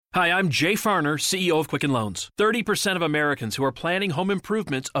Hi, I'm Jay Farner, CEO of Quicken Loans. 30% of Americans who are planning home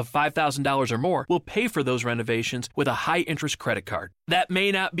improvements of $5,000 or more will pay for those renovations with a high-interest credit card. That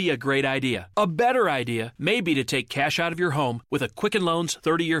may not be a great idea. A better idea may be to take cash out of your home with a Quicken Loans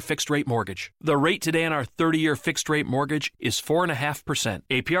 30-year fixed-rate mortgage. The rate today on our 30-year fixed-rate mortgage is 4.5%,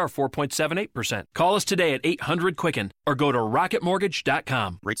 APR 4.78%. Call us today at 800-QUICKEN or go to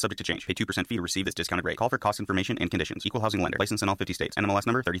rocketmortgage.com. Rate subject to change. Pay 2% fee to receive this discounted rate. Call for cost information and conditions. Equal housing lender. License in all 50 states. NMLS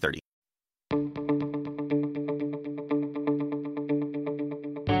number 3030.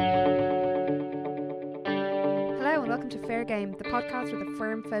 Hello and welcome to Fair Game, the podcast with a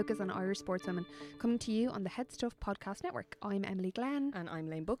firm focus on Irish sportswomen, coming to you on the Head Stuff Podcast Network. I'm Emily Glenn. And I'm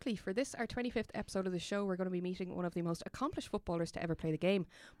Lane Buckley. For this, our 25th episode of the show, we're going to be meeting one of the most accomplished footballers to ever play the game.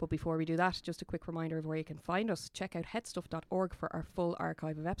 But before we do that, just a quick reminder of where you can find us. Check out headstuff.org for our full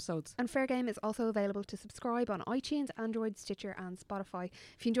archive of episodes. And Fair Game is also available to subscribe on iTunes, Android, Stitcher and Spotify.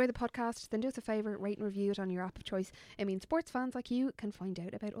 If you enjoy the podcast, then do us a favour, rate and review it on your app of choice. It means sports fans like you can find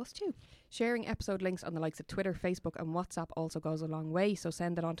out about us too. Sharing episode links on the likes of Twitter, Facebook and WhatsApp also goes a long way, so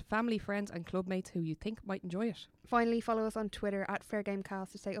send it on to family, friends and clubmates who you think might enjoy it. Finally, follow us on Twitter at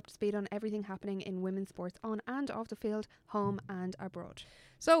FairGameCast to stay up to speed on everything happening in women's sports on and off the field, home and abroad.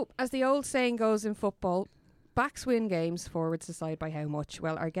 So, as the old saying goes in football, backs win games, forwards decide by how much.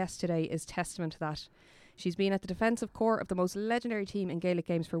 Well, our guest today is testament to that. She's been at the defensive core of the most legendary team in Gaelic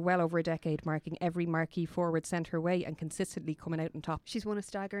games for well over a decade, marking every marquee forward sent her way and consistently coming out on top. She's won a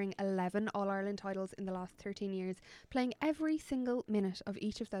staggering 11 All-Ireland titles in the last 13 years, playing every single minute of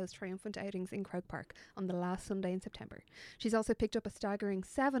each of those triumphant outings in Croke Park on the last Sunday in September. She's also picked up a staggering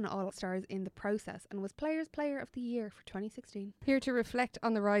 7 All-Stars in the process and was Players' Player of the Year for 2016. Here to reflect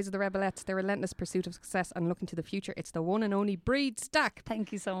on the rise of the Rebelettes, their relentless pursuit of success and looking to the future, it's the one and only Bríd Stack.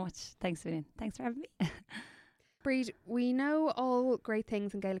 Thank you so much. Thanks, Vivian. Thanks for having me. Bríd, we know all great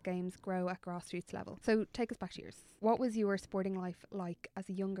things in Gaelic games grow at grassroots level. So take us back to yours. What was your sporting life like as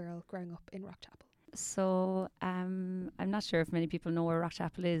a young girl growing up in Rockchapel? So I'm not sure if many people know where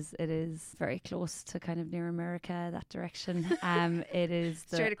Rockchapel is. It is very close to kind of near America, that direction. It is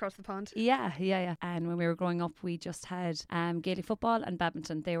straight across the pond. Yeah. And when we were growing up, we just had Gaelic football and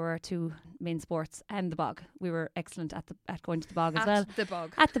badminton. They were our two main sports, and the bog. We were excellent at going to the bog as well.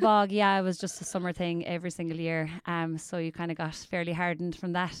 At the bog, yeah. It was just a summer thing every single year. So you kind of got fairly hardened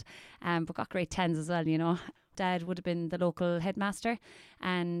from that, but got great tens as well, you know. Dad would have been the local headmaster,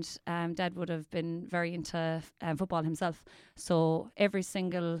 and Dad would have been very into football himself. So every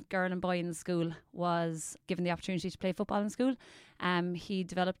single girl and boy in the school was given the opportunity to play football in school. He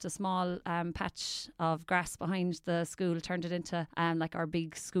developed a small patch of grass behind the school, turned it into like our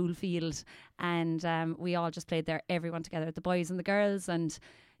big school field, and we all just played there, everyone together, the boys and the girls, and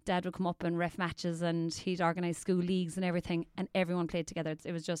Dad would come up and ref matches, and he'd organise school leagues and everything, and everyone played together.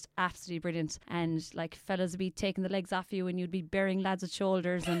 It was just absolutely brilliant. And like fellas would be taking the legs off you and you'd be burying lads with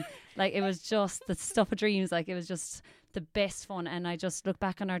shoulders, and like it was just the stuff of dreams. Like it was just the best fun, and I just look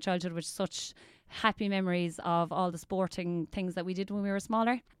back on our childhood with such happy memories of all the sporting things that we did when we were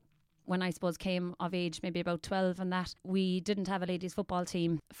smaller. When I suppose came of age, maybe about 12 and that, we didn't have a ladies football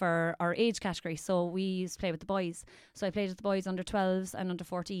team for our age category, so we used to play with the boys. So I played with the boys under 12s and under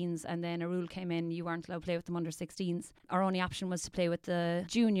 14s, and then a rule came in, you weren't allowed to play with them under 16s. Our only option was to play with the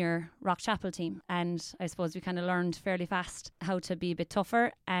junior Rockchapel team, and I suppose we kind of learned fairly fast how to be a bit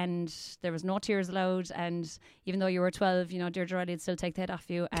tougher, and there was no tears allowed, and even though you were 12, you know, Deirdre Riley would still take the head off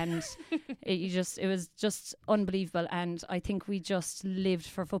you, and it was just unbelievable. And I think we just lived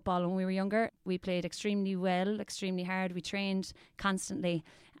for football when we were younger. We played extremely well, extremely hard. We trained constantly,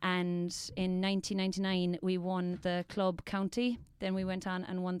 and in 1999 we won the club county, then we went on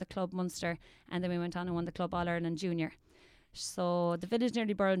and won the club Munster, and then we went on and won the club All-Ireland junior. So the village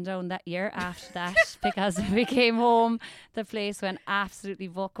nearly burned down that year after that because we came home, the place went absolutely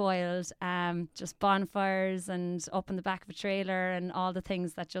buck wild, just bonfires and up in the back of a trailer and all the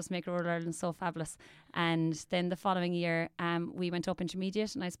things that just make Rural Ireland so fabulous. And then the following year we went up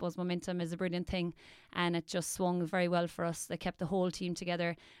intermediate, and I suppose momentum is a brilliant thing, and it just swung very well for us. They kept the whole team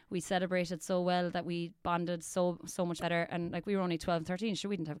together. We celebrated so well that we bonded so much better, and like we were only 12 and 13, sure,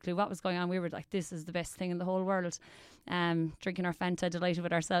 we didn't have a clue what was going on. We were like, this is the best thing in the whole world. Drinking our Fanta, delighted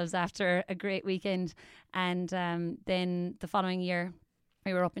with ourselves after a great weekend. And then the following year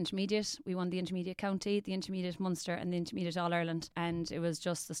we were up intermediate. We won the intermediate county, the intermediate Munster and the intermediate All-Ireland, and it was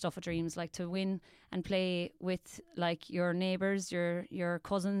just the stuff of dreams, like to win and play with like your neighbours, your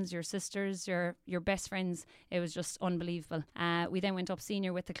cousins, your sisters, your best friends. It was just unbelievable. We then went up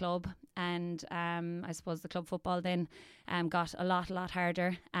senior with the club, and I suppose the club football then got a lot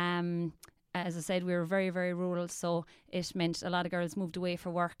harder. as I said, we were very, very rural, so it meant a lot of girls moved away for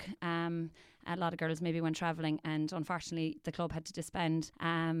work. A lot of girls maybe went travelling, and unfortunately the club had to disband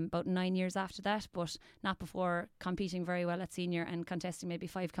about 9 years after that, but not before competing very well at senior and contesting maybe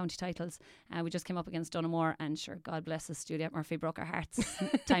 5 county titles. We just came up against Dunamore, and sure, God bless us, Juliet Murphy broke our hearts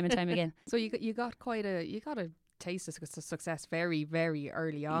time and time again. So you got a taste of success very, very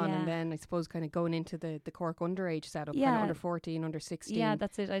early on, and then I suppose kind of going into the Cork underage setup, kind of under 14, under 16. Yeah,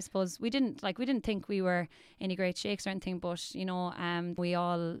 that's it. I suppose we didn't think we were any great shakes or anything, but we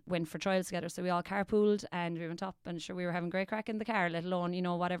all went for trials together, so we all carpooled and we went up, and sure, we were having great crack in the car, let alone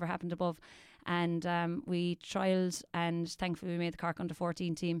whatever happened above. And we trialled, and thankfully we made the Cork under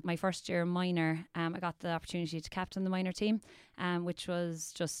 14 team. My first year minor, I got the opportunity to captain the minor team, which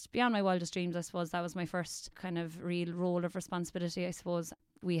was just beyond my wildest dreams. I suppose that was my first kind of real role of responsibility. I suppose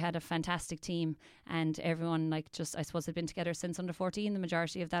we had a fantastic team, and everyone I suppose had been together since under 14. The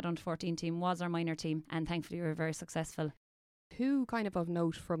majority of that under 14 team was our minor team, and thankfully we were very successful. Who kind of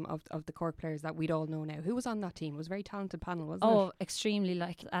note of the Cork players that we'd all know now? Who was on that team? It was a very talented panel, wasn't it? Oh, extremely.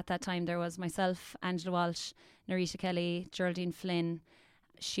 At that time there was myself, Angela Walsh, Narita Kelly, Geraldine Flynn,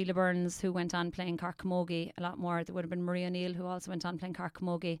 Sheila Burns, who went on playing Cork Camogie a lot more. There would have been Marie O'Neill, who also went on playing Cork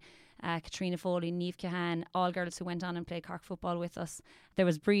Camogie, Katrina Foley, Niamh Cahan, all girls who went on and played Cork football with us. There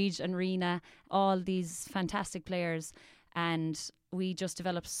was Bridge and Rena, all these fantastic players, and we just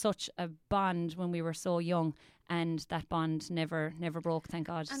developed such a bond when we were so young, and that bond never broke, thank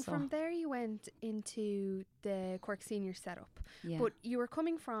God. And from there you went into the Cork Senior setup. Yeah. But you were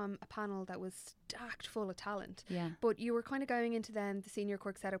coming from a panel that was stacked full of talent. Yeah. But you were kind of going into then the senior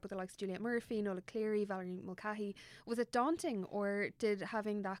Cork setup with the likes of Juliet Murphy, Nola Cleary, Valerie Mulcahy. Was it daunting, or did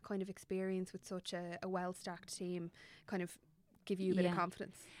having that kind of experience with such a well-stacked team kind of give you a bit of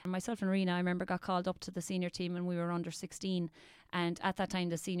confidence? Myself and Rena, I remember, got called up to the senior team when we were under 16, and at that time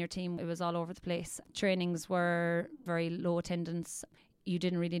the senior team, it was all over the place. Trainings were very low attendance. You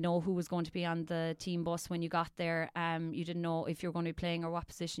didn't really know who was going to be on the team bus when you got there. You didn't know if you were going to be playing or what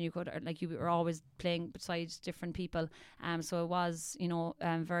position you could, or you were always playing beside different people. So it was,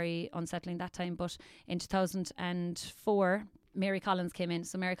 very unsettling that time. But in 2004, Mary Collins came in.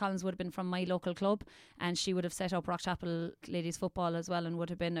 So Mary Collins would have been from my local club, and she would have set up Rockchapel ladies football as well, and would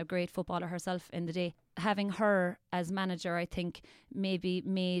have been a great footballer herself in the day. Having her as manager, I think, maybe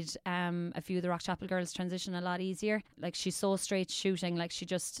made a few of the Rockchapel girls transition a lot easier. She's so straight shooting, she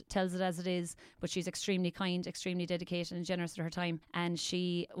just tells it as it is, but she's extremely kind, extremely dedicated and generous with her time, and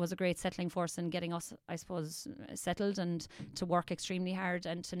she was a great settling force in getting us, I suppose, settled, and to work extremely hard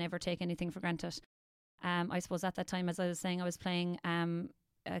and to never take anything for granted. I suppose at that time, as I was saying, I was playing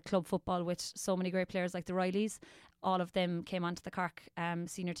club football with so many great players like the Rileys. All of them came onto the Cork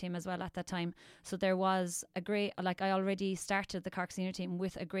senior team as well at that time. So there was a great, I already started the Cork senior team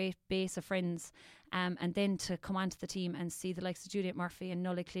with a great base of friends. And then to come onto the team and see the likes of Juliet Murphy and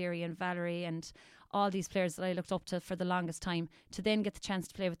Nola Cleary and Valerie and all these players that I looked up to for the longest time, to then get the chance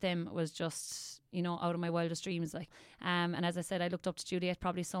to play with them was just, out of my wildest dreams. And as I said, I looked up to Juliet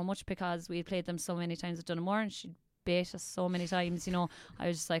probably so much because we had played them so many times at Dunamore, and she'd bait us so many times. I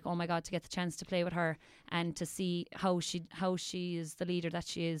was just like, oh my God, to get the chance to play with her and to see how she is the leader that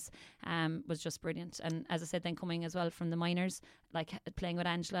she is, was just brilliant. And as I said, then coming as well from the minors, playing with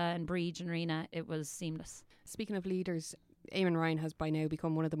Angela and Bridge and Rena, it was seamless. Speaking of leaders, Eamon Ryan has by now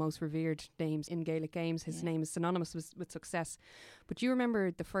become one of the most revered names in Gaelic games. His name is synonymous with success. But do you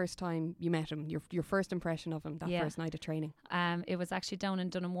remember the first time you met him, your first impression of him, that first night of training? It was actually down in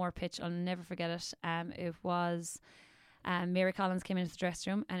Dunamore pitch. I'll never forget it. It was Mary Collins came into the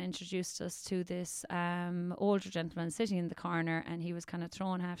dressing room and introduced us to this older gentleman sitting in the corner, and he was kind of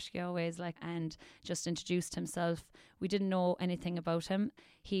throwing half ways and just introduced himself. We didn't know anything about him.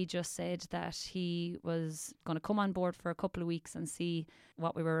 He just said that he was going to come on board for a couple of weeks and see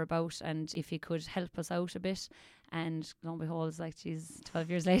what we were about and if he could help us out a bit. And lo and behold, 12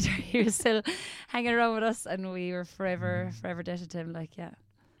 years later, he was still hanging around with us, and we were forever indebted to him.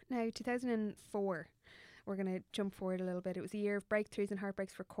 Now, 2004. We're going to jump forward a little bit. It was a year of breakthroughs and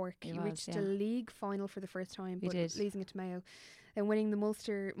heartbreaks for Cork. You reached a league final for the first time, but losing it to Mayo. Then winning the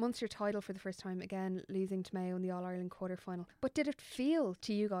Munster title for the first time, again losing to Mayo in the All-Ireland quarter-final. But did it feel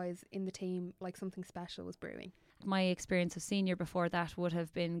to you guys in the team like something special was brewing? My experience of senior before that would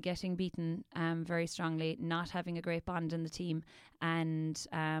have been getting beaten very strongly, not having a great bond in the team, and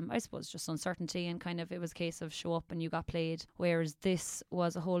I suppose just uncertainty, and kind of it was a case of show up and you got played. Whereas this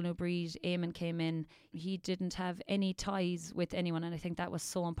was a whole new breed. Eamon came in, he didn't have any ties with anyone, and I think that was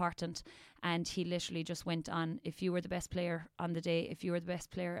so important. And he literally just went on. If you were the best player on the day, if you were the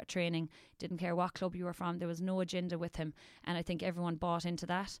best player at training, didn't care what club you were from, there was no agenda with him. And I think everyone bought into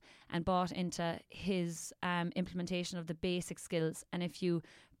that and bought into his implementation of the basic skills. And if you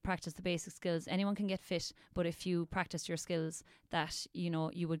practice the basic skills, anyone can get fit, but if you practice your skills, that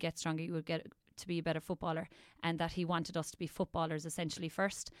you would get stronger, you would get to be a better footballer. And that he wanted us to be footballers essentially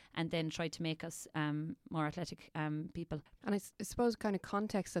first, and then tried to make us more athletic people. And I suppose kind of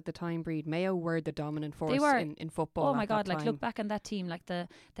context at the time, Breed, Mayo were the dominant force in football. Oh my God, like look back on that team, like the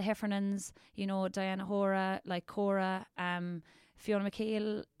Heffernans, Diana Hora, like Cora, Fiona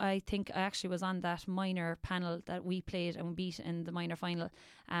McHale. I think I actually was on that minor panel that we played and beat in the minor final.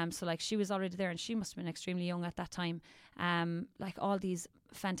 So like she was already there, and she must have been extremely young at that time. Like all these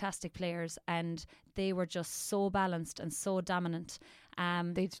fantastic players, and they were just so balanced and so dominant.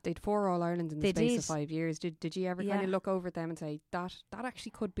 They'd 4 All-Irelands in the space of 5 years. Did you ever kind of look over at them and say that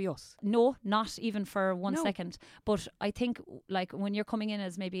actually could be us? No, not even for one second. But I think like when you're coming in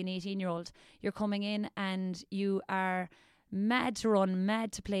as maybe an 18-year-old, you're coming in and you are mad to run,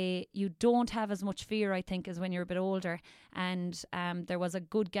 mad to play. You don't have as much fear, I think, as when you're a bit older. And there was a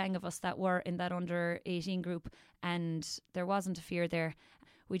good gang of us that were in that under 18 group, and there wasn't a fear there.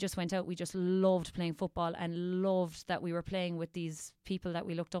 We just went out, we just loved playing football and loved that we were playing with these people that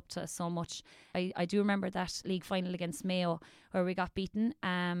we looked up to so much. I do remember that league final against Mayo where we got beaten,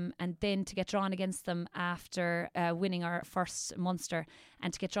 and then to get drawn against them after winning our first Munster,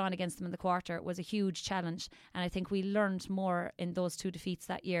 and to get drawn against them in the quarter was a huge challenge. And I think we learned more in those 2 defeats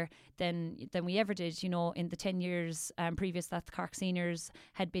that year than we ever did, in the 10 years previous that the Cork seniors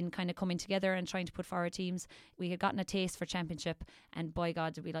had been kind of coming together and trying to put forward teams. We had gotten a taste for championship, and by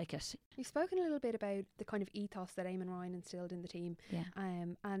God did we like it. You've spoken a little bit about the kind of ethos that Eamon Ryan instilled in the team,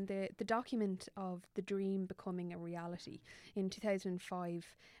 and the document of the dream becoming a reality. In 2005,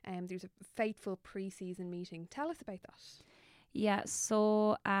 there was a fateful pre-season meeting. Tell us about that. Yeah,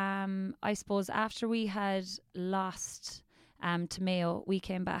 so I suppose after we had lost to Mayo, we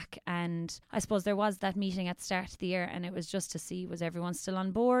came back, and I suppose there was that meeting at the start of the year, and it was just to see, was everyone still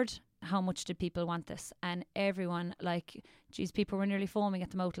on board? How much did people want this? And everyone, people were nearly foaming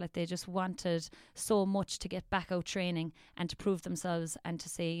at the mouth. Like they just wanted so much to get back out training and to prove themselves and to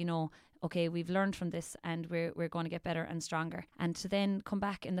say, okay, we've learned from this and we're going to get better and stronger. And to then come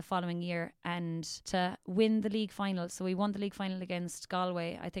back in the following year and to win the league final. So we won the league final against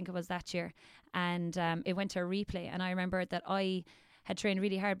Galway, I think it was that year. And it went to a replay. And I remember that I had trained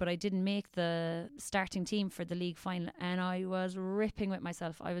really hard, but I didn't make the starting team for the league final, and I was ripping with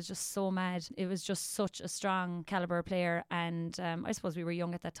myself. I was just so mad. It was just such a strong calibre player, and I suppose we were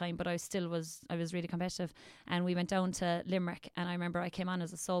young at that time, but I was really competitive. And we went down to Limerick, and I remember I came on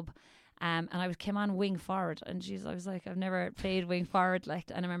as a sub, and I came on wing forward, and I was like, I've never played wing forward, and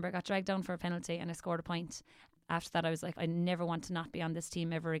I remember I got dragged down for a penalty and I scored a point. After that, I was like, I never want to not be on this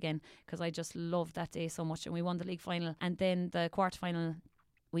team ever again, because I just loved that day so much. And we won the league final. And then the quarter final,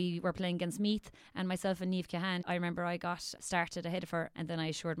 we were playing against Meath, and myself and Niamh Cahan, I remember I got started ahead of her, and then I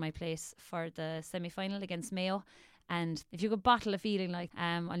assured my place for the semi-final against Mayo. And if you could bottle a feeling,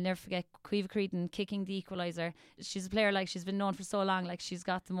 I'll never forget Caoimhe Creedon kicking the equaliser. She's a player, she's been known for so long, she's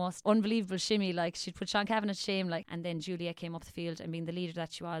got the most unbelievable shimmy, she'd put Sean Cavan to shame, and then Julia came up the field and being the leader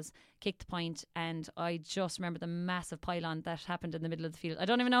that she was, kicked the point, and I just remember the massive pylon that happened in the middle of the field. I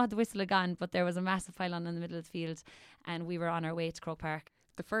don't even know how the whistle had gone, but there was a massive pylon in the middle of the field, and we were on our way to Croke Park.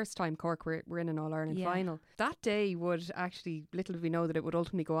 The first time Cork were in an All-Ireland final. That day would actually, little did we know that it would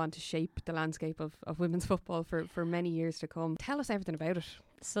ultimately go on to shape the landscape of women's football for many years to come. Tell us everything about it.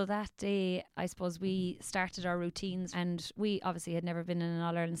 So that day, I suppose we started our routines, and we obviously had never been in an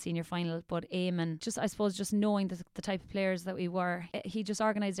All-Ireland senior final, but Eamon, just knowing the type of players that we were, he just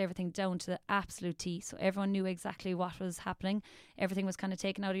organised everything down to the absolute T. So everyone knew exactly what was happening. Everything was kind of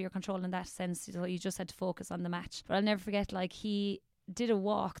taken out of your control in that sense, so you just had to focus on the match. But I'll never forget, he did a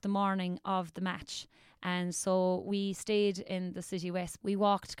walk the morning of the match, and so we stayed in the City West. We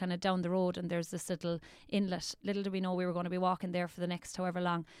walked kind of down the road, and there's this little inlet. Little did we know we were going to be walking there for the next however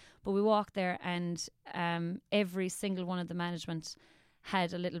long, but we walked there, and every single one of the management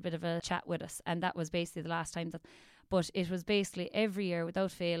had a little bit of a chat with us, and that was basically the last time that. But it was basically every year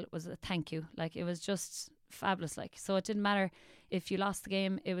without fail was a thank you. It was just fabulous. Like, so it didn't matter if you lost the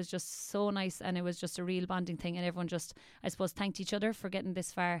game. It was just so nice, and it was just a real bonding thing, and everyone just, I suppose, thanked each other for getting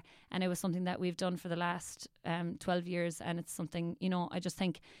this far. And it was something that we've done for the last 12 years, and it's something, you know, I just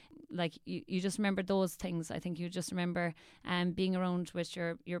think like you just remember those things. I think you just remember being around with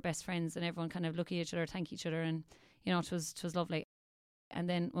your best friends, and everyone kind of look at each other, thank each other, and you know, it was lovely. And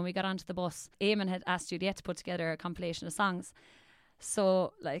then when we got onto the bus, Eamon had asked Juliet to put together a compilation of songs.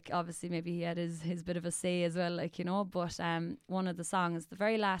 So, like, obviously maybe he had his bit of a say as well, like, you know, but one of the songs, the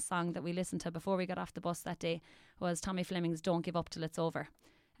very last song that we listened to before we got off the bus that day was Tommy Fleming's Don't Give Up Till It's Over.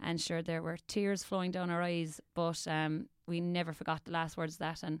 And sure, there were tears flowing down our eyes, but we never forgot the last words of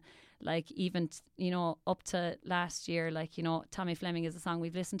that. And like, even, you know, up to last year, like, you know, Tommy Fleming is a song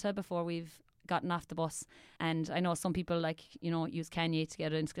we've listened to before we've gotten off the bus. And I know some people, like, you know, use Kanye to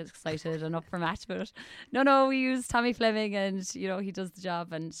get excited and up for match, but no, we use Tommy Fleming, and you know, he does the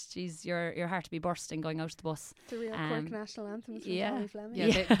job, and geez, your heart to be bursting going out to the bus. The real Cork national anthem from Tommy Fleming.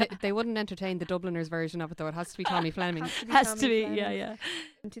 Yeah, they wouldn't entertain the Dubliners version of it though. It has to be Tommy Fleming. Has to be, yeah.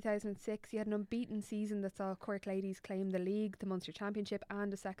 In 2006, you had an unbeaten season that saw Cork ladies claim the league, the Munster Championship,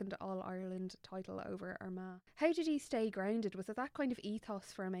 and a second All-Ireland title over Armagh. How did you stay grounded? Was it that kind of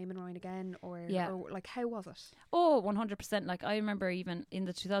ethos for Eamon Ryan again, or like, how was it? Oh, 100%. Like, I remember even in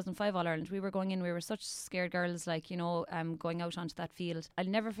the 2005 All-Ireland, we were such scared girls, like, you know, going out onto that field. I'll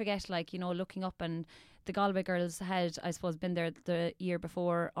never forget, like, you know, looking up, and the Galway girls had, I suppose, been there the year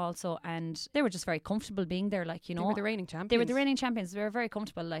before also, and they were just very comfortable being there, like, you know. They were the reigning champions. They were very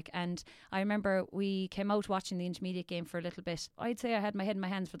comfortable, like, and I remember we came out watching the intermediate game for a little bit. I'd say I had my head in my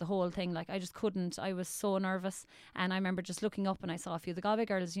hands for the whole thing, like, I just couldn't. I was so nervous, and I remember just looking up, and I saw a few of the Galway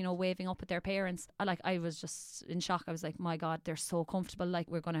girls, you know, waving up at their parents. I was just in shock. I was like, my God, they're so comfortable, like,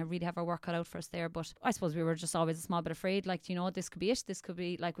 we're going to really have our work cut out for us there. But I suppose we were just always a small bit afraid, like, you know, this could be it. This could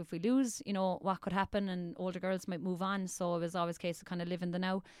be, like, if we lose, you know, what could happen, and older girls might move on. So it was always a case of kind of living the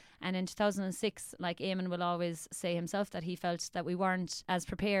now. And in 2006, like, Eamon will always say himself that he felt that we weren't as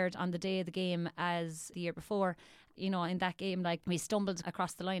prepared on the day of the game as the year before. You know, in that game, like, we stumbled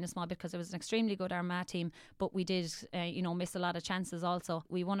across the line a small bit because it was an extremely good Armagh team, but we did, you know, miss a lot of chances also.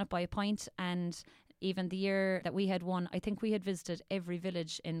 We won it by a point, and even the year that we had won, I think we had visited every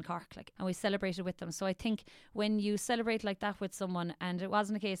village in Cork, like, and we celebrated with them. So I think when you celebrate like that with someone, and it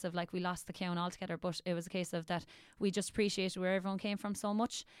wasn't a case of like we lost the count altogether, but it was a case of that we just appreciated where everyone came from so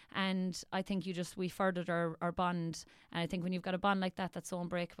much. And I think we furthered our bond. And I think when you've got a bond like that that's so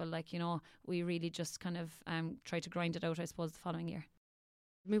unbreakable, like, you know, we really just kind of try to grind it out, I suppose, the following year.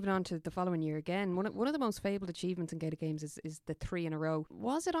 Moving on to the following year again, one of the most fabled achievements in Gaelic Games is the 3 in a row.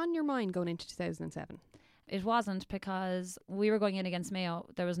 Was it on your mind going into 2007? It wasn't, because we were going in against Mayo.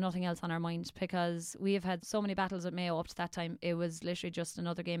 There was nothing else on our mind, because we have had so many battles with Mayo up to that time. It was literally just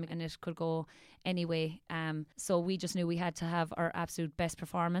another game, and it could go any way. So we just knew we had to have our absolute best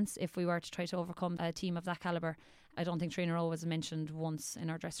performance if we were to try to overcome a team of that calibre. I don't think 3 in a row was mentioned once in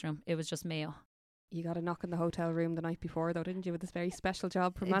our dressing room. It was just Mayo. You got a knock in the hotel room the night before though, didn't you, with this very special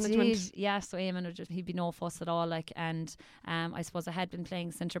job for management? Did, yeah. So Eamon, he'd be no fuss at all, like, and I suppose I had been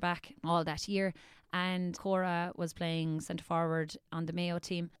playing centre back all that year, and Cora was playing centre forward on the Mayo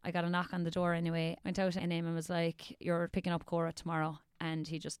team. I got a knock on the door anyway, went out, and Eamon was like, "You're picking up Cora tomorrow." And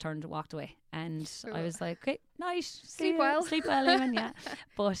he just turned and walked away, and I was like, "Okay, nice, sleep well, Eamon." Yeah,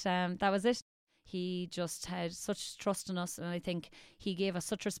 but that was it. He just had such trust in us, and I think he gave us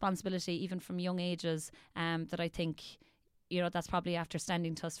such responsibility even from young ages, that I think, you know, that's probably after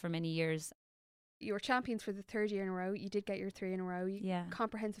standing to us for many years. You were champions for the 3rd year in a row. You did get your 3 in a row.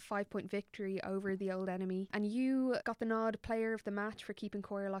 Comprehensive 5-point victory over the old enemy, and you got the nod player of the match for keeping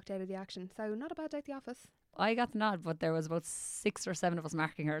Cora locked out of the action. So not a bad day at the office. I got the nod, but there was about 6 or 7 of us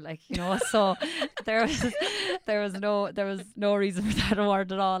marking her, like, you know, so there was no reason for that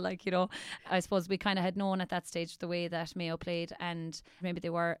award at all, like, you know. I suppose we kind of had known at that stage the way that Mayo played, and maybe they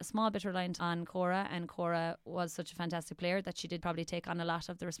were a small bit reliant on Cora, and Cora was such a fantastic player that she did probably take on a lot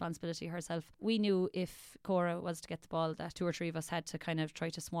of the responsibility herself. We knew if Cora was to get the ball that 2 or 3 of us had to kind of try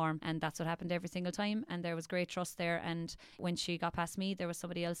to swarm, and that's what happened every single time, and there was great trust there. And when she got past me, there was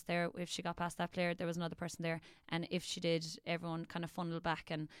somebody else there. If she got past that player, there was another person there, and if she did, everyone kind of funneled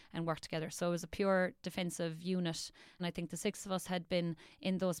back and worked together. So it was a pure defensive unit, and I think the 6 of us had been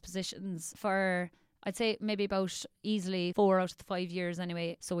in those positions for, I'd say, maybe about easily 4 out of the 5 years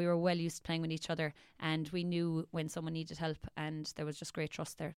anyway. So we were well used to playing with each other, and we knew when someone needed help, and there was just great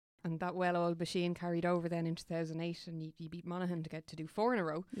trust there. And that well-oiled machine carried over then in 2008, and you beat Monaghan to get to do 4 in a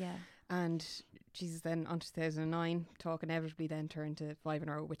row. Yeah. And Jesus, then on 2009, talk inevitably then turned to 5 in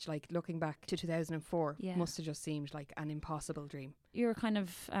a row, which, like, looking back to 2004, must have just seemed like an impossible dream. you're kind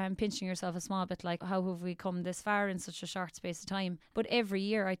of pinching yourself a small bit, like, how have we come this far in such a short space of time? But every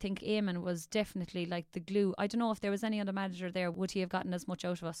year I think Eamon was definitely like the glue. I don't know if there was any other manager there, would he have gotten as much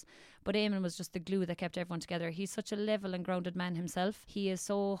out of us, but Eamon was just the glue that kept everyone together. He's such a level and grounded man himself. He is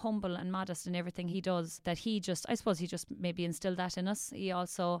so humble and modest in everything he does that I suppose he just maybe instilled that in us. He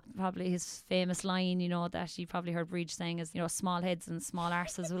also, probably his famous line, that you probably heard Breach saying is, small heads and small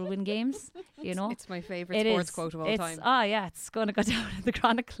arses will win games. It's my favourite sports quote of all time. It's going to go down in the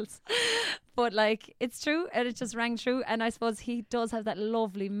chronicles. But it's true, and it just rang true. And I suppose he does have that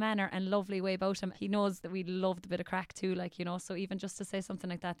lovely manner and lovely way about him. He knows that we love the bit of crack too, so even just to say something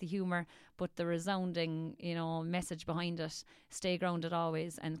like that, the humour, but the resounding, message behind it, stay grounded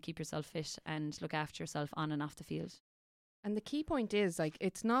always and keep yourself fit and look after yourself on and off the field. And the key point is,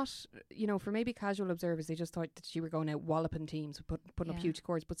 it's not, for maybe casual observers, they just thought that you were going out walloping teams, putting up huge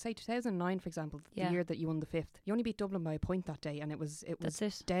scores. But say 2009, for example, the year that you won the 5th, you only beat Dublin by a point that day, and it was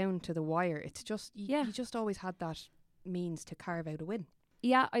down to the wire. It's just, you just always had that means to carve out a win.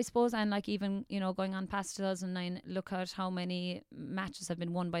 Yeah, I suppose, and even, going on past 2009, look at how many matches have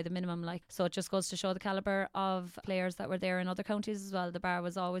been won by the minimum, so it just goes to show the calibre of players that were there in other counties as well. The bar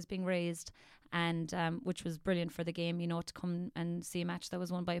was always being raised, and which was brilliant for the game, to come and see a match that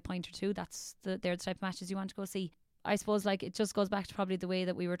was won by a point or two. They're the type of matches you want to go see. I suppose it just goes back to probably the way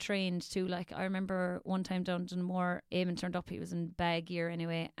that we were trained too. I remember one time down in Moore, Eamon turned up, he was in bag gear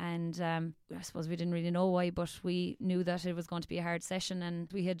anyway, and I suppose we didn't really know why, but we knew that it was going to be a hard session, and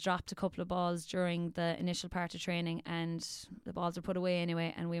we had dropped a couple of balls during the initial part of training, and the balls were put away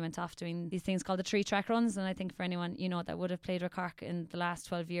anyway, and we went off doing these things called the 3-track runs. And I think for anyone that would have played with Cork in the last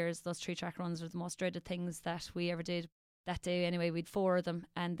 12 years, those 3-track runs are the most dreaded things that we ever did. That day anyway, we'd 4 of them,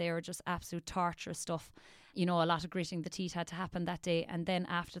 and they were just absolute torturous stuff. A lot of gritting the teeth had to happen that day. And then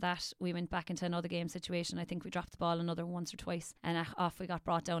after that, we went back into another game situation. I think we dropped the ball another once or twice, and off we got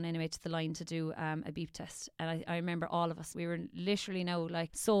brought down anyway to the line to do a beep test. And I remember all of us, we were literally now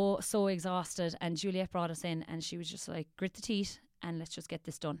so exhausted, and Juliet brought us in, and she was just grit the teeth and let's just get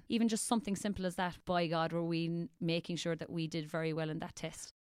this done. Even just something simple as that, by God, were we making sure that we did very well in that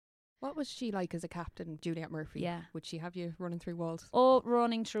test. What was she like as a captain, Juliet Murphy? Yeah. Would she have you running through walls? Oh,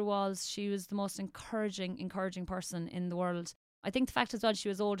 running through walls. She was the most encouraging person in the world. I think the fact as well she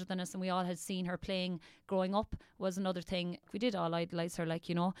was older than us and we all had seen her playing growing up was another thing. We did all idolise her,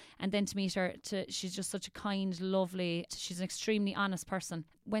 and then to meet her, she's just such a kind, lovely, she's an extremely honest person.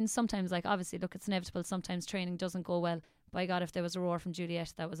 When sometimes, obviously, look, it's inevitable, sometimes training doesn't go well. By God, if there was a roar from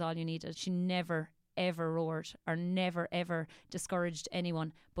Juliet, that was all you needed. She never ever roared or never ever discouraged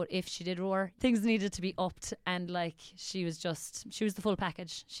anyone, but if she did roar, things needed to be upped, and she was the full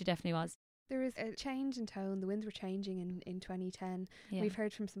package. She definitely was. There was a change in tone. The winds were changing in 2010. Yeah. We've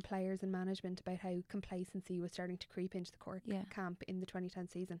heard from some players and management about how complacency was starting to creep into the Cork camp in the 2010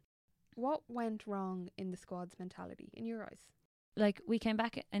 season. What went wrong in the squad's mentality in your eyes? We came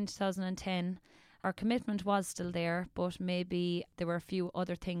back in 2010. Our commitment was still there, but maybe there were a few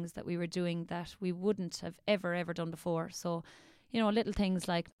other things that we were doing that we wouldn't have ever done before. So, little things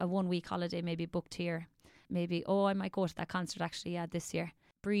like a 1-week holiday maybe booked here. Maybe, I might go to that concert actually, this year.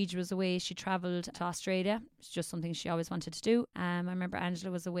 Breach was away, she travelled to Australia. It's just something she always wanted to do. I remember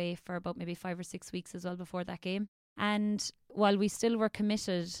Angela was away for about maybe 5 or 6 weeks as well before that game. And while we still were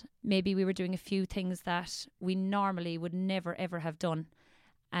committed, maybe we were doing a few things that we normally would never ever have done.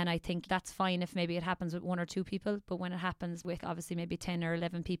 And I think that's fine if maybe it happens with 1 or 2 people, but when it happens with obviously maybe 10 or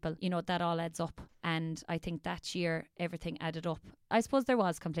 11 people, that all adds up. And I think that year everything added up. I suppose there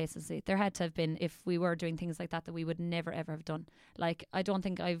was complacency. There had to have been if we were doing things like that we would never ever have done. I don't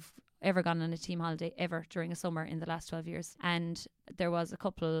think I've ever gone on a team holiday ever during a summer in the last 12 years. And there was a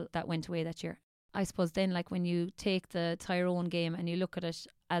couple that went away that year. I suppose then when you take the Tyrone game and you look at it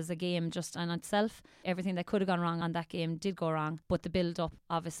as a game just on itself, everything that could have gone wrong on that game did go wrong, but the build up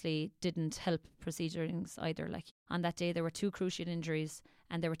obviously didn't help proceedings either. On that day there were 2 cruciate injuries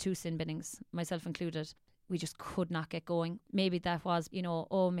and there were 2 sin binnings, myself included. We just could not get going. Maybe that was,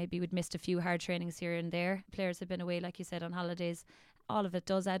 maybe we'd missed a few hard trainings here and there. Players had been away, like you said, on holidays. All of it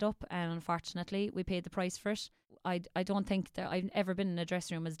does add up, and unfortunately we paid the price for it. I don't think that I've ever been in a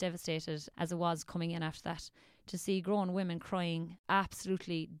dressing room as devastated as it was coming in after that. To see grown women crying,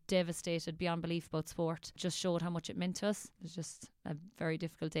 absolutely devastated beyond belief about sport, just showed how much it meant to us. It was just a very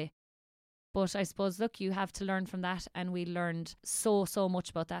difficult day. But I suppose, look, you have to learn from that, and we learned so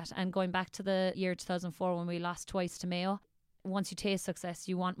much about that. And going back to the year 2004 when we lost twice to Mayo, once you taste success,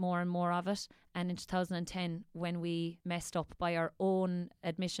 you want more and more of it. And in 2010, when we messed up by our own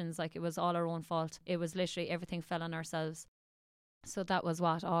admissions, it was all our own fault. It was literally everything fell on ourselves. So that was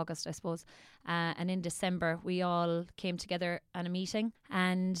August, I suppose. And in December, we all came together at a meeting,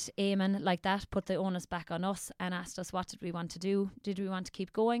 and Eamon, like that, put the onus back on us and asked us, what did we want to do? Did we want to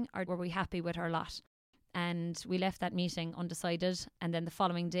keep going, or were we happy with our lot? And we left that meeting undecided. And then the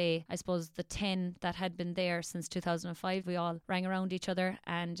following day, I suppose the 10 that had been there since 2005, we all rang around each other,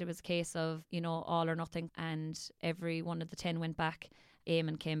 and it was a case of, all or nothing. And every one of the 10 went back.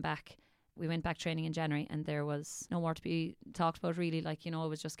 Eamon came back. We went back training in January, and there was no more to be talked about, really. It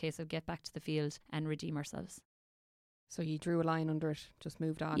was just a case of get back to the field and redeem ourselves. So you drew a line under it, just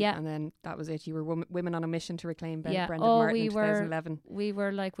moved on. Yeah. And then that was it. You were women on a mission to reclaim Brendan Martin in 2011. We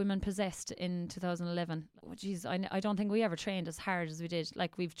were like women possessed in 2011. Geez, I don't think we ever trained as hard as we did.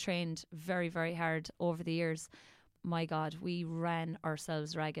 We've trained very, very hard over the years. My God, we ran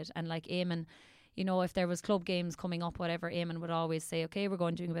ourselves ragged. And Eamon, if there was club games coming up, whatever, Eamon would always say, okay, we're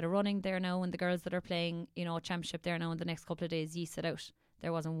going doing a bit of running there now, and the girls that are playing, championship there now in the next couple of days, ye sit out.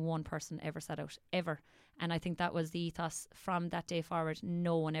 There wasn't one person ever sat out, ever. And I think that was the ethos from that day forward.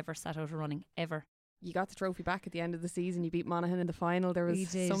 No one ever sat out running, ever. You got the trophy back at the end of the season. You beat Monaghan in the final. There was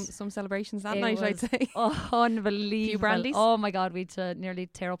some celebrations that it night, I'd say. Unbelievable. Few brandies. Oh my God, we'd nearly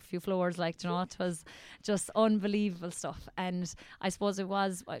tear up a few floors. It was just unbelievable stuff. And I suppose it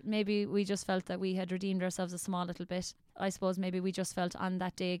was, maybe we just felt that we had redeemed ourselves a small little bit. I suppose maybe we just felt on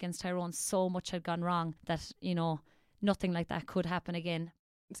that day against Tyrone so much had gone wrong that, nothing like that could happen again.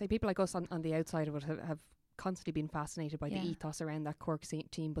 Say people like us on the outside of it have constantly been fascinated by the ethos around that Cork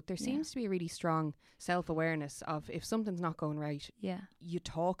team, but there seems to be a really strong self-awareness of if something's not going right, you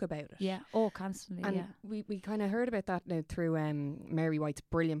talk about it. Yeah, constantly. And we kind of heard about that now through Mary White's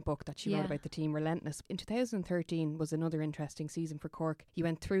brilliant book that she wrote about the team, Relentless. In 2013 was another interesting season for Cork. You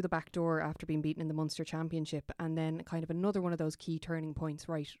went through the back door after being beaten in the Munster Championship, and then kind of another one of those key turning points,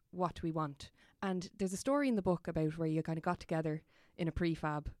 right, what do we want? And there's a story in the book about where you kind of got together in a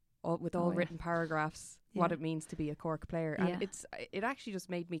prefab with all written paragraphs, what it means to be a Cork player. And it actually just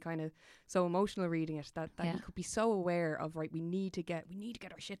made me kind of so emotional reading it that you could be so aware of, right, we need to get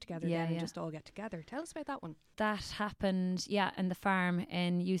our shit together and just all get together. Tell us about that one. That happened, in the farm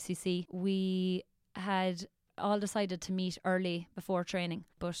in UCC. We had all decided to meet early before training,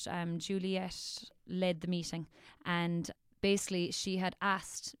 but Juliet led the meeting, and basically she had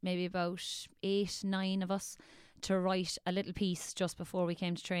asked maybe about 8-9 of us to write a little piece just before we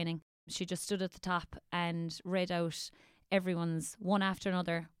came to training. She just stood at the top and read out everyone's one after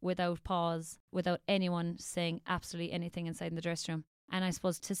another without pause, without anyone saying absolutely anything inside the dressing room. And I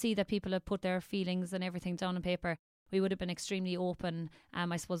suppose to see that people had put their feelings and everything down on paper, we would have been extremely open,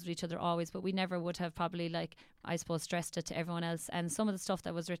 I suppose, with each other always, but we never would have probably, I suppose, stressed it to everyone else. And some of the stuff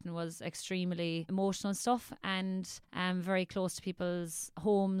that was written was extremely emotional stuff and very close to people's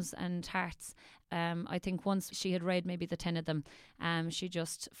homes and hearts. I think once she had read maybe the 10 of them, she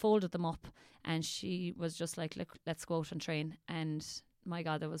just folded them up and she was just like, look, let's go out and train. And my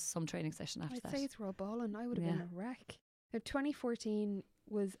God, there was some training session after that. I'd say it's raw balling. I would have been a wreck. Now, 2014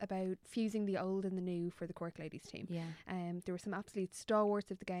 was about fusing the old and the new for the Cork ladies team. There were some absolute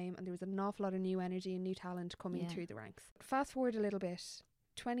stalwarts of the game, and there was an awful lot of new energy and new talent coming through the ranks. Fast forward a little bit,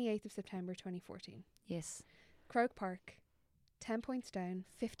 28th of September 2014. Yes. Croke Park, 10 points down,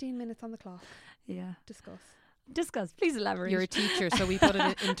 15 minutes on the clock. Yeah. Discuss. Please elaborate. You're a teacher, so we put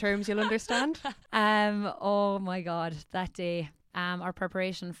it in terms you'll understand. Oh my God, that day, our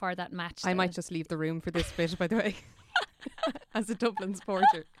preparation for that match. I might just leave the room for this bit, by the way. As a Dublin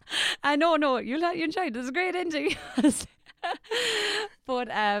supporter. No, you'll enjoy it. There's a great ending. But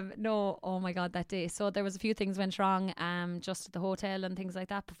no, oh my God, that day. So there was a few things went wrong just at the hotel and things like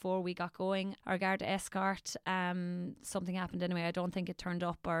that before we got going. Our Garda escort, something happened anyway. I don't think it turned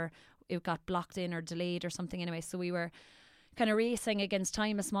up or it got blocked in or delayed or something anyway. So we were kind of racing against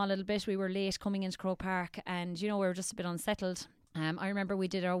time a small little bit. We were late coming into Croke Park and, we were just a bit unsettled. I remember we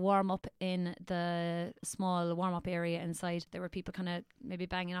did our warm-up in the small warm-up area inside. There were people kind of maybe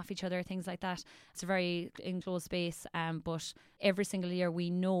banging off each other, things like that. It's a very enclosed space, but every single year we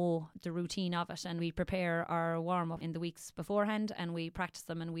know the routine of it and we prepare our warm-up in the weeks beforehand and we practice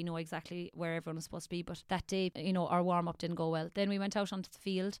them and we know exactly where everyone was supposed to be. But that day, our warm-up didn't go well. Then we went out onto the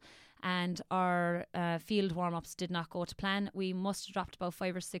field and our field warm-ups did not go to plan. We must have dropped about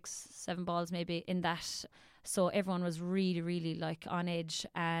 5 or 6, 7 balls maybe in that. So everyone was really, really on edge.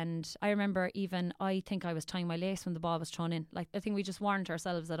 And I remember I think I was tying my lace when the ball was thrown in. I think we just weren't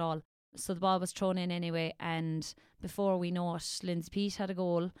ourselves at all. So the ball was thrown in anyway. And before we know it, Lindsay Peat had a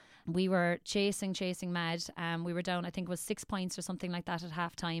goal. We were chasing mad. We were down, I think it was 6 points or something like that at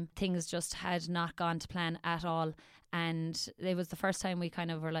half time. Things just had not gone to plan at all. And it was the first time we kind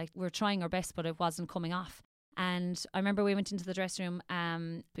of were we were trying our best, but it wasn't coming off. And I remember we went into the dressing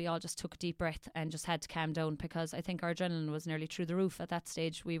room, we all just took a deep breath and just had to calm down, because I think our adrenaline was nearly through the roof at that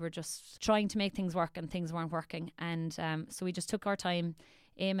stage. We were just trying to make things work and things weren't working. And so we just took our time.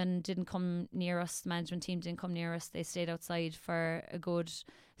 Eamon didn't come near us, the management team didn't come near us. They stayed outside for a good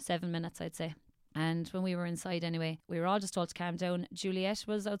 7 minutes, I'd say. And when we were inside anyway, we were all just told to calm down. Juliet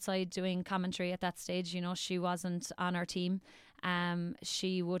was outside doing commentary at that stage. You know, she wasn't on our team.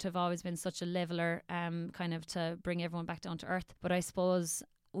 She would have always been such a leveller, kind of to bring everyone back down to earth. But I suppose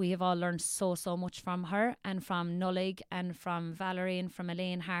we have all learned so much from her, and from Nullig, and from Valerie, and from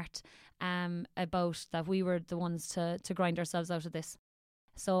Elaine Hart, about that we were the ones to grind ourselves out of this.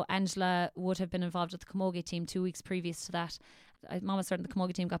 So Angela would have been involved with the Camogie team 2 weeks previous to that. I'm almost certain the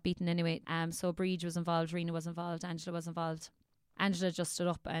Camogie team got beaten anyway. So Breege was involved, Rena was involved, Angela was involved. Angela just stood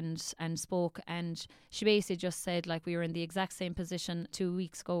up and spoke, and she basically just said, like, we were in the exact same position 2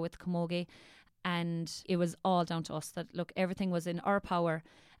 weeks ago with Camogie, and it was all down to us. That, look, everything was in our power,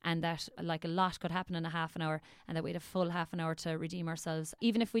 and that, like, a lot could happen in a half an hour, and that we had a full half an hour to redeem ourselves,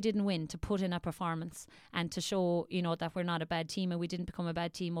 even if we didn't win, to put in a performance and to show, you know, that we're not a bad team, and we didn't become a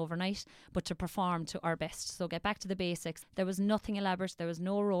bad team overnight, but to perform to our best. So get back to the basics. There was nothing elaborate, there was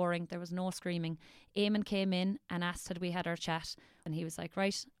no roaring, there was no screaming. Eamon came in and asked had we had our chat, and he was like,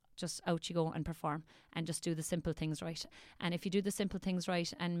 right, just out you go and perform, and just do the simple things right. And if you do the simple things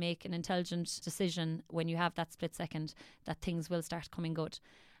right and make an intelligent decision when you have that split second, that things will start coming good.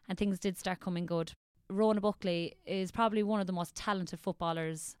 And things did start coming good. Rona Buckley is probably one of the most talented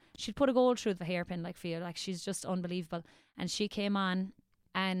footballers. She'd put a goal through the hairpin, like, for you. Like, she's just unbelievable. And she came on,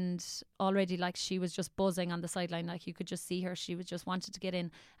 and already, like, she was just buzzing on the sideline. Like, you could just see her. She was just wanted to get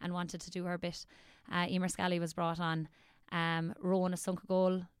in and wanted to do her bit. Emer Scally was brought on. Rona sunk a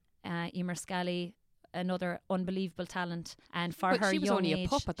goal. Emer Scally, another unbelievable talent, and for her she was young only age, a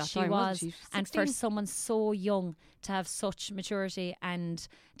pup at that she time, was, wasn't she? and for someone so young to have such maturity and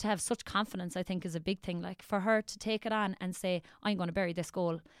to have such confidence, I think is a big thing. Like, for her to take it on and say, I'm going to bury this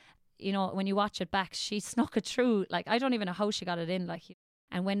goal, you know, when you watch it back, she snuck it through. Like, I don't even know how she got it in. Like,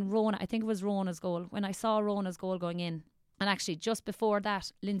 and when Rona, I think it was Rona's goal, when I saw Rona's goal going in, and actually just before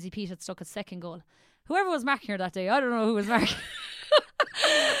that, Lindsay Peat had stuck a second goal. Whoever was marking her that day, I don't know who was marking.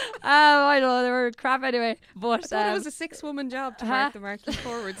 I don't know, they were crap anyway. But I thought it was a 6-woman job to mark the marquee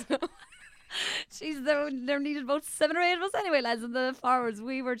forwards. Jeez, there needed about 7 or 8 of us anyway, lads, in the forwards.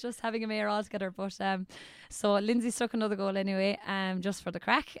 We were just having a mare all together. But so Lindsay struck another goal anyway, just for the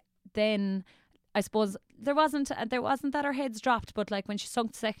crack. Then I suppose there wasn't that our heads dropped, but like when she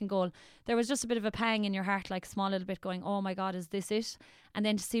sunk the second goal, there was just a bit of a pang in your heart, like small little bit, going, oh my God, is this it? And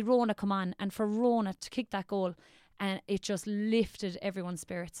then to see Rona come on, and for Rona to kick that goal, and it just lifted everyone's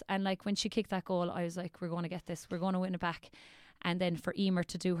spirits. And like when she kicked that goal, I was like, we're going to get this, we're going to win it back. And then for Emer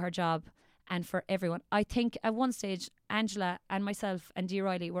to do her job, and for everyone, I think at one stage Angela and myself and Dee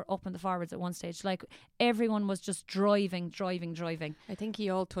Riley were up in the forwards at one stage. Like, everyone was just driving. I think he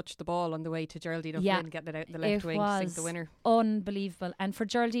all touched the ball on the way to Geraldine O'Flynn, getting it out in the left wing to sink the winner. Unbelievable. And for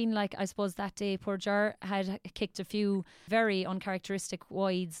Geraldine, like, I suppose that day poor Ger had kicked a few very uncharacteristic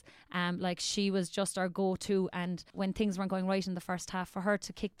wides. Like, she was just our go-to, and when things weren't going right in the first half, for her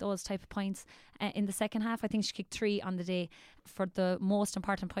to kick those type of points in the second half, I think she kicked 3 on the day, for the most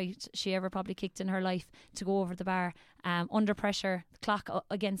important point she ever probably kicked in her life, to go over the bar, under pressure, the clock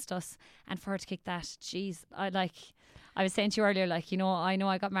against us, and for her to kick that, jeez, I was saying to you earlier, like, you know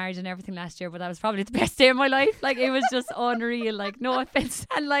I got married and everything last year, but that was probably the best day of my life. Like, it was just unreal, like, no offense.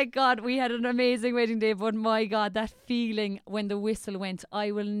 And like, God, we had an amazing wedding day, but my God, that feeling when the whistle went,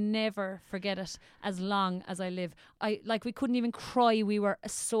 I will never forget it as long as I live. We couldn't even cry. We were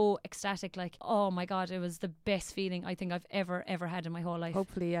so ecstatic. Like, oh my God, it was the best feeling I think I've ever had in my whole life.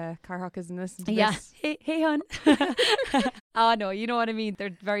 Hopefully Carhawk isn't listening to this. Hey hon. Oh no, you know what I mean.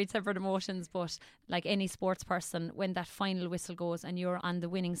 They're very separate emotions, but like any sports person, when that final whistle goes and you're on the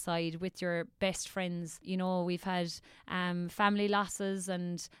winning side with your best friends, you know, we've had family losses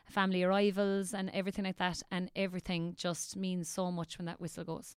and family arrivals and everything like that, and everything just means so much when that whistle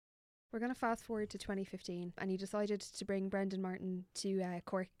goes. We're going to fast forward to 2015, and you decided to bring Brendan Martin to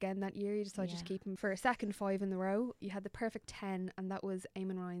Cork again that year. You decided to keep him for a second 5 in the row. You had the perfect 10, and that was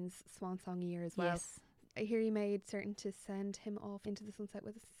Eamon Ryan's swan song year as well. Yes. I hear you made certain to send him off into the sunset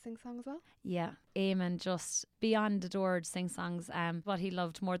with a sing-song as well. Yeah, Eamon just beyond adored sing-songs. What he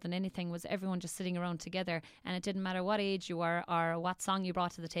loved more than anything was everyone just sitting around together, and it didn't matter what age you were or what song you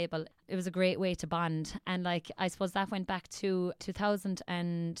brought to the table. It was a great way to bond. And like, I suppose that went back to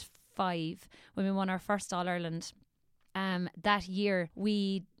 2005 when we won our first All-Ireland. That year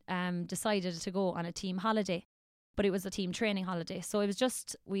we decided to go on a team holiday. but it was a team training holiday. So it was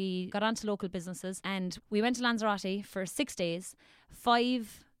just, we got onto local businesses and we went to Lanzarote for 6 days.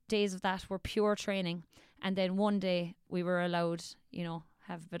 5 days of that were pure training. And then one day we were allowed, you know,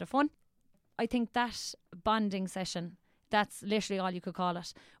 have a bit of fun. I think that bonding session, that's literally all you could call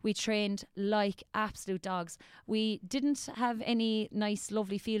it. We trained like absolute dogs. We didn't have any nice,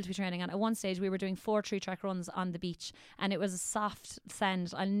 lovely field to be training on. At one stage, we were doing 4 3-track runs on the beach, and it was a soft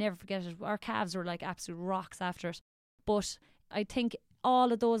sand. I'll never forget it. Our calves were like absolute rocks after it. But I think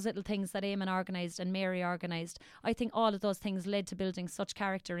all of those little things that Eamon organised and Mary organised, I think all of those things led to building such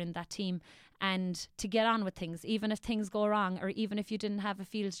character in that team, and to get on with things, even if things go wrong, or even if you didn't have a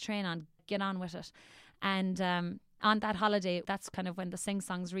field to train on, get on with it. And on that holiday, that's kind of when the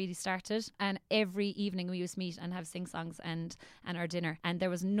sing-songs really started. And every evening we used to meet and have sing-songs and our dinner. And there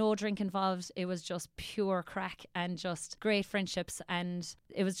was no drink involved. It was just pure crack and just great friendships. And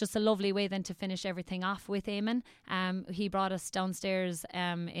it was just a lovely way then to finish everything off with Eamon. He brought us downstairs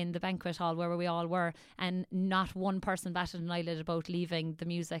in the banquet hall where we all were. And not one person batted an eyelid about leaving the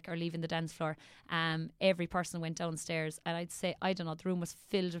music or leaving the dance floor. Every person went downstairs. And I'd say, I don't know, the room was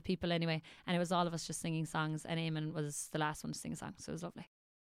filled with people anyway. And it was all of us just singing songs. And Eamon was the last one to sing a song, so it was lovely.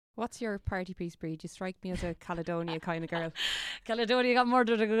 What's your party piece, Brie? You strike me as a Caledonia kind of girl. Caledonia got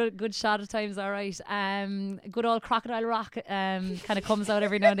murdered a good shot at times, all right. Good old Crocodile Rock kind of comes out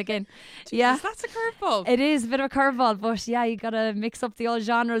every now and again. Jesus, yeah, that's a curveball. It is a bit of a curveball, but yeah, you got to mix up the old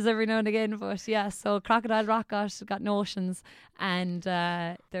genres every now and again. But yeah, so Crocodile Rock got Notions, and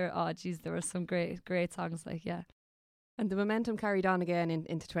there were some great songs, like, yeah. And the momentum carried on again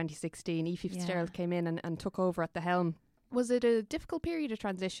into 2016. Aoife Fitzgerald came in and took over at the helm. Was it a difficult period of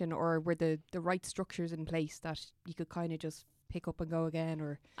transition, or were the right structures in place that you could kind of just pick up and go again?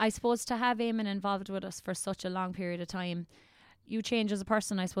 Or I suppose to have Eamon involved with us for such a long period of time, you change as a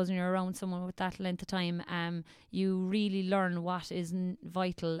person, I suppose, when you're around someone with that length of time. You really learn what is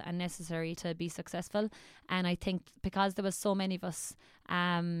vital and necessary to be successful. And I think because there was so many of us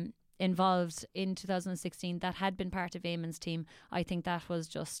involved in 2016 that had been part of Eamon's team, I think that was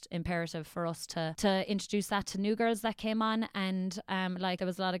just imperative for us to introduce that to new girls that came on. And like there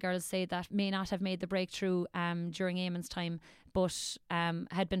was a lot of girls say that may not have made the breakthrough during Eamon's time, but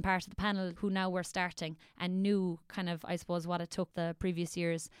had been part of the panel who now were starting and knew kind of, I suppose, what it took the previous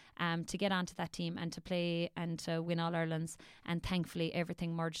years to get onto that team and to play and to win All Irelands. And thankfully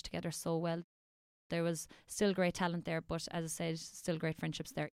everything merged together so well. There was still great talent there, but as I said, still great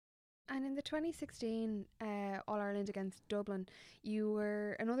friendships there. And in the 2016 All-Ireland against Dublin, you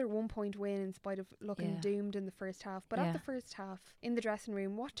were another 1-point win in spite of looking doomed in the first half. But at the first half, in the dressing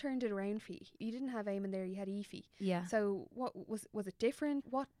room, what turned it around for you? You didn't have Eamon there, you had Aoife. Yeah. So what was it different?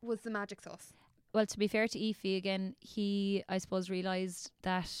 What was the magic sauce? Well, to be fair to Aoife, again, he, I suppose, realised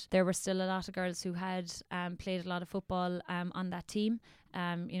that there were still a lot of girls who had played a lot of football on that team.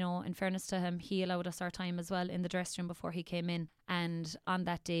 You know, in fairness to him, he allowed us our time as well in the dressing room before he came in. And on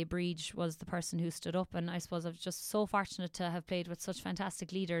that day, Bridge was the person who stood up. And I suppose I was just so fortunate to have played with such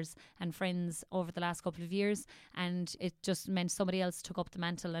fantastic leaders and friends over the last couple of years. And it just meant somebody else took up the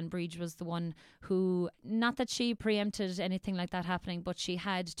mantle, and Bridge was the one who, not that she preempted anything like that happening, but she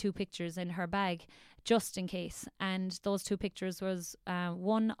had 2 pictures in her bag just in case. And those 2 pictures was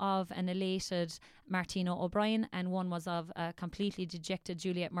one of an elated Martina O'Brien and one was of a completely dejected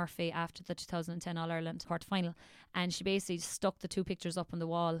Juliet Murphy after the 2010 All-Ireland quarter-final. And she basically stuck the 2 pictures up on the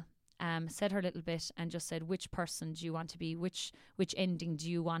wall, said her little bit and just said, which person do you want to be? Which ending do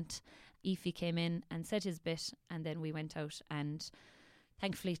you want? Aoife came in and said his bit, and then we went out and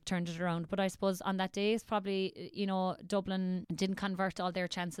thankfully turned it around. But I suppose on that day, it's probably, you know, Dublin didn't convert all their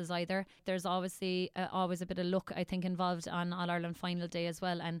chances either. There's obviously always a bit of luck, I think, involved on All Ireland final day as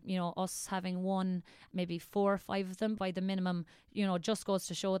well. And, you know, us having won maybe 4 or 5 of them by the minimum, you know, just goes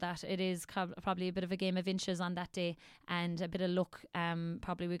to show that it is probably a bit of a game of inches on that day and a bit of luck.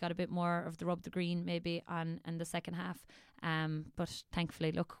 Probably we got a bit more of the rub the green maybe in the second half. But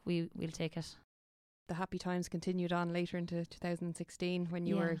thankfully, look, we'll take it. The happy times continued on later into 2016 when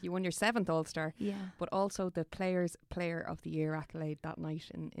you won your 7th All-Star, but also the Players Player of the Year accolade that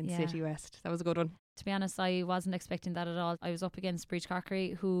night in City West. That was a good one. To be honest, I wasn't expecting that at all. I was up against Bridge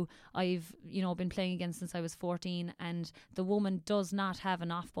Corkery, who I've, you know, been playing against since I was 14, and the woman does not have an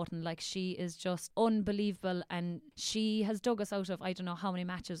off button. Like, she is just unbelievable, and she has dug us out of I don't know how many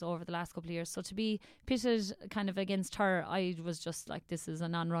matches over the last couple of years. So to be pitted kind of against her, I was just like, this is a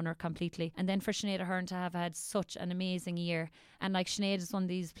non-runner completely. And then for Sinead Ahern to have had such an amazing year, and like Sinead is one of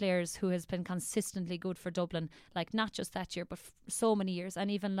these players who has been consistently good for Dublin, like not just that year but so many years, and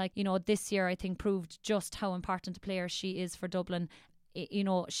even like, you know, this year I think proved just how important a player she is for Dublin. you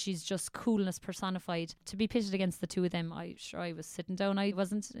know, she's just coolness personified. To be pitted against the two of them, I was sitting down. I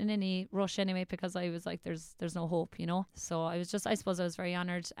wasn't in any rush anyway, because I was like, there's no hope, you know. So I suppose I was very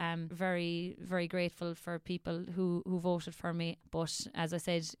honoured, very, very grateful for people who voted for me. But as I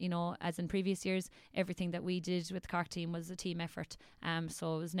said, you know, as in previous years, everything that we did with the Cork team was a team effort.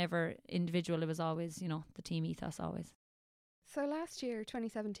 So it was never individual, it was always, you know, the team ethos always. So last year,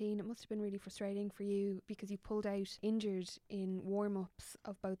 2017, it must have been really frustrating for you because you pulled out injured in warm-ups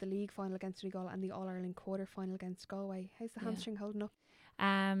of both the league final against Donegal and the All-Ireland quarter-final against Galway. How's the hamstring holding up?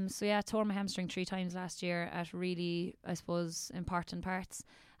 So yeah, I tore my hamstring 3 times last year at really, I suppose, important parts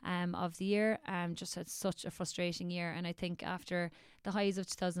of the year. Just had such a frustrating year, and I think after the highs of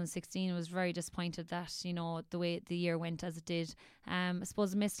 2016, I was very disappointed that, you know, the way the year went as it did. I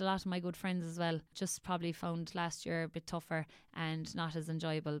suppose I missed a lot of my good friends as well. Just probably found last year a bit tougher and not as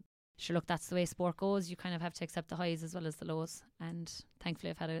enjoyable. Sure, look, that's the way sport goes. You kind of have to accept the highs as well as the lows, and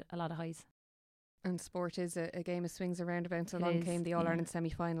thankfully I've had a lot of highs. And sport is a game of swings and roundabouts. Along came the All-Ireland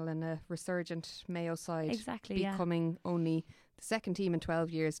semi-final and a resurgent Mayo side, becoming only the second team in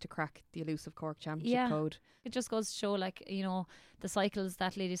 12 years to crack the elusive Cork Championship code. It just goes to show, like, you know, the cycles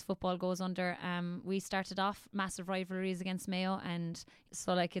that ladies football goes under. We started off massive rivalries against Mayo, and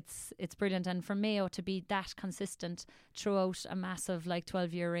so like it's brilliant. And for Mayo to be that consistent throughout a massive like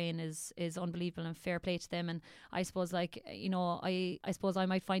 12-year reign is unbelievable, and fair play to them. And I suppose, like, you know, I suppose I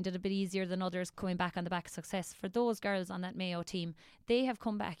might find it a bit easier than others coming back on the back of success. For those girls on that Mayo team, they have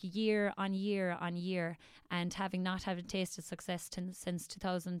come back year on year on year, and having tasted success since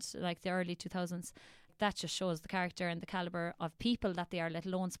 2000, like the early 2000s. That just shows the character and the calibre of people that they are, let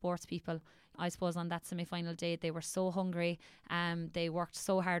alone sports people. I suppose on that semi-final day, they were so hungry, they worked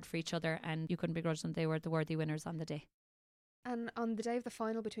so hard for each other, and you couldn't begrudge them. They were the worthy winners on the day. And on the day of the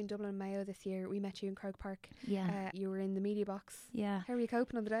final between Dublin and Mayo this year, we met you in Croke Park. Yeah. You were in the media box. Yeah. How were you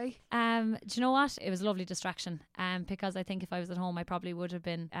coping on the day? Do you know what? It was a lovely distraction. Because I think if I was at home, I probably would have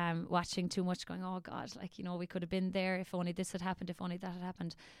been watching too much, going, oh God, like, you know, we could have been there if only this had happened, if only that had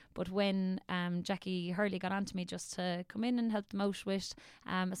happened. But when Jackie Hurley got on to me just to come in and help them out with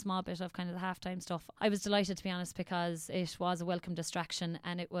a small bit of kind of the halftime stuff, I was delighted, to be honest, because it was a welcome distraction,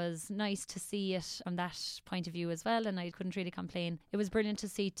 and it was nice to see it from that point of view as well, and I couldn't really complain. It was brilliant to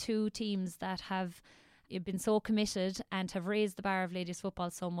see two teams that have been so committed and have raised the bar of ladies football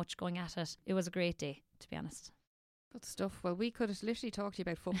so much going at it. It was a great day, to be honest. Good stuff. Well, we could literally talk to you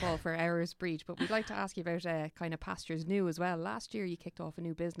about football for hours, Breed, but we'd like to ask you about kind of pastures new as well. Last year you kicked off a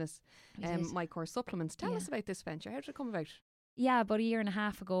new business, My Course Supplements. Tell us about this venture. How did it come about? Yeah, about a year and a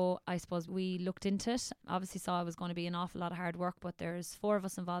half ago, I suppose we looked into it. Obviously saw it was going to be an awful lot of hard work, but there's 4 of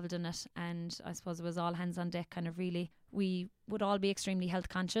us involved in it, and I suppose it was all hands on deck, kind of really. We would all be extremely health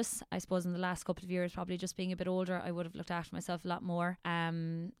conscious. I suppose in the last couple of years, probably just being a bit older, I would have looked after myself a lot more.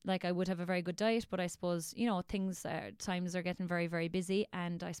 Like, I would have a very good diet, but I suppose, you know, times are getting very, very busy,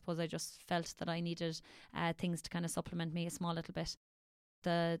 and I suppose I just felt that I needed things to kind of supplement me a small little bit.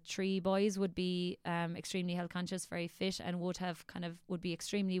 The 3 boys would be extremely health conscious, very fit, and would be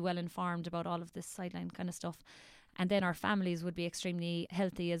extremely well informed about all of this sideline kind of stuff. And then our families would be extremely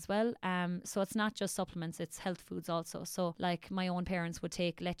healthy as well. So it's not just supplements, it's health foods also. So like my own parents would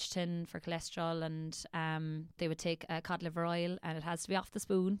take lecithin for cholesterol, and they would take cod liver oil, and it has to be off the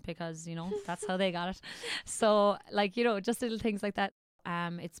spoon because, you know, that's how they got it. So, like, you know, just little things like that.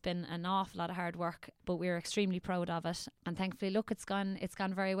 It's been an awful lot of hard work, but we're extremely proud of it, and thankfully, look, it's gone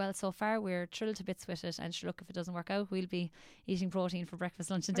very well so far. We're thrilled to bits with it, and sure, look, if it doesn't work out, we'll be eating protein for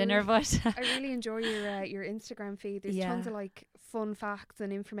breakfast, lunch and dinner. But I really enjoy your Instagram feed. There's tons of like fun facts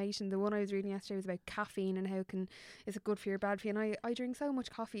and information. The one I was reading yesterday was about caffeine and how is it good for you or bad for you, and I drink so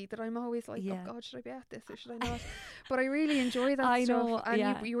much coffee that I'm always like, oh God, should I be at this or should I not? But I really enjoy that I stuff. know,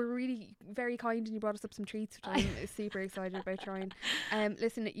 and you were really very kind, and you brought us up some treats, which I'm super excited about trying.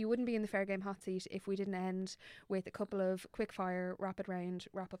 Listen, you wouldn't be in the Fair Game hot seat if we didn't end with a couple of quick fire rapid round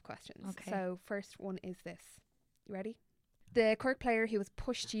wrap up questions. Okay. So first one is this. You ready? The Cork player who has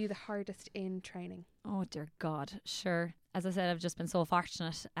pushed you the hardest in training. Oh dear God, sure. As I said, I've just been so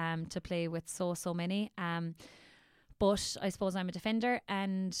fortunate to play with so many. But I suppose I'm a defender,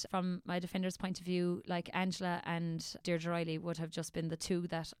 and from my defender's point of view, like Angela and Deirdre Riley would have just been the 2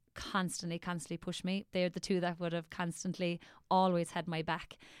 that constantly push me. They're the 2 that would have constantly always had my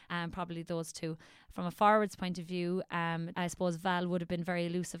back, probably those 2. From a forward's point of view, I suppose Val would have been very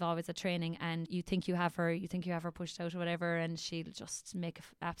elusive always at training, and you think you have her pushed out or whatever, and she'll just make an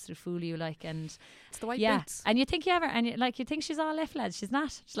absolute fool of you, like, and it's the white boots. And you think you have her, and you think she's all left, lads. She's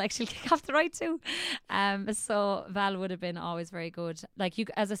not. She'll kick off the right too. So Val Gal would have been always very good. Like you,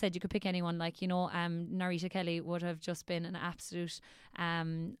 as I said, you could pick anyone. Like Narita Kelly would have just been an absolute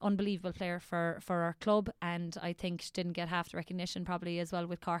unbelievable player for our club, and I think she didn't get half the recognition probably as well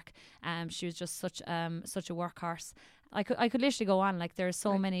with Cork. She was just such a workhorse. I could literally go on. Like there's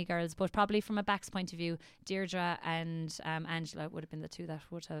so many girls, but probably from a back's point of view, Deirdre and Angela would have been the two that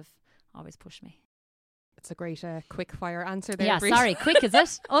would have always pushed me. It's a great quick fire answer there. Yeah, Bríd. sorry, quick is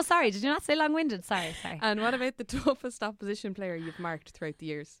it? Oh, sorry, did you not say long-winded? Sorry. And what about the toughest opposition player you've marked throughout the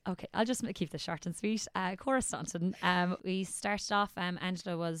years? Okay, I'll just keep this short and sweet. Cora Staunton. We started off,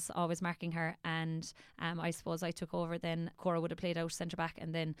 Angela was always marking her, and I suppose I took over. Then Cora would have played out centre back,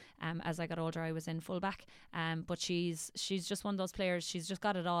 and then as I got older I was in full back. But she's just one of those players. She's just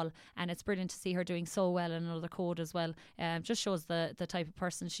got it all, and it's brilliant to see her doing so well in another code as well. Just shows the type of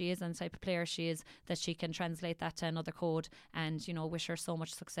person she is and the type of player she is, that she can translate that to another code, and wish her so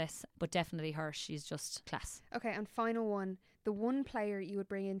much success. But definitely her, she's just class. Okay, and final one, the one player you would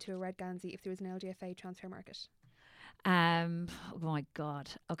bring into a Red Gansey if there was an LGFA transfer market. Oh my God.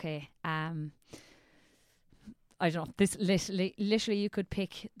 Okay. I don't know. This literally you could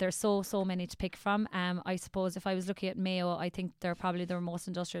pick. There's so many to pick from. I suppose if I was looking at Mayo, I think their most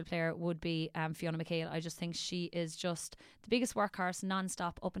industrial player would be Fiona McHale. I just think she is just the biggest workhorse,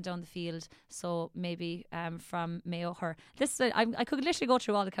 non-stop up and down the field. So maybe from Mayo, her. I could literally go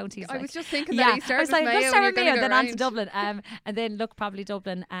through all the counties. I was just thinking that you started with Mayo, let's start with Mayo, then on to Dublin, and then probably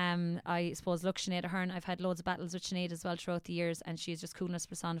Dublin. I suppose Sinead Ahern. I've had loads of battles with Sinead as well throughout the years, and she's just coolness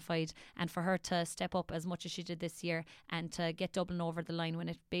personified. And for her to step up as much as she did this year and to get Dublin over the line when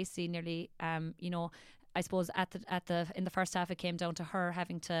it basically nearly I suppose in the first half it came down to her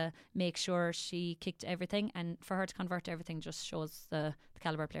having to make sure she kicked everything, and for her to convert everything just shows the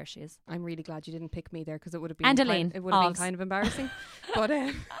calibre player she is. I'm really glad you didn't pick me there, because it would have been been kind of embarrassing. But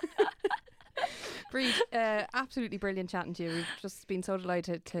Bríd, absolutely brilliant chatting to you. We've just been so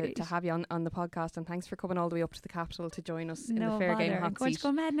delighted to have you on the podcast, and thanks for coming all the way up to the capital to join us in the Fair Game hot seat. Going to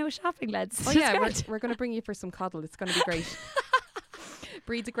go mad, no shopping, lads. Oh yeah, we're going to bring you for some coddle. It's going to be great.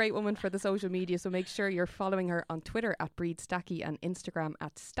 Bríd's a great woman for the social media, so make sure you're following her on Twitter at Bríd Stacky and Instagram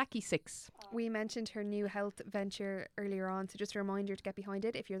at Stacky6. We mentioned her new health venture earlier on, so just a reminder to get behind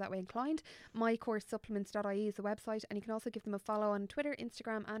it if you're that way inclined. mycoursesupplements.ie is the website, and you can also give them a follow on Twitter,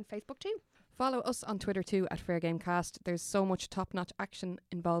 Instagram and Facebook too. Follow us on Twitter too at Fair Game Cast. There's so much top-notch action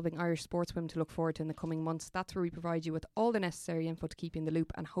involving Irish sportswomen to look forward to in the coming months. That's where we provide you with all the necessary info to keep you in the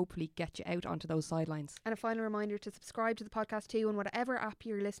loop and hopefully get you out onto those sidelines. And a final reminder to subscribe to the podcast too on whatever app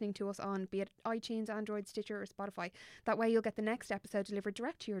you're listening to us on, be it iTunes, Android, Stitcher or Spotify. That way you'll get the next episode delivered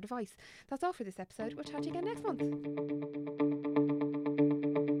direct to your device. That's all for this episode. We'll chat to you again next month.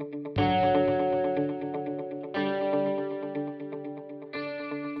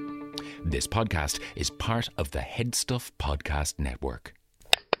 This podcast is part of the Head Stuff Podcast Network.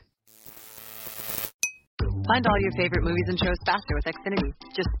 Find all your favorite movies and shows faster with Xfinity.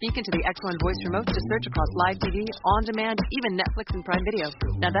 Just speak into the X1 voice remote to search across live TV, on demand, even Netflix and Prime Video.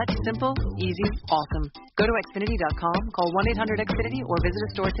 Now that's simple, easy, awesome. Go to Xfinity.com, call 1-800-XFINITY or visit a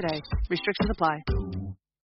store today. Restrictions apply.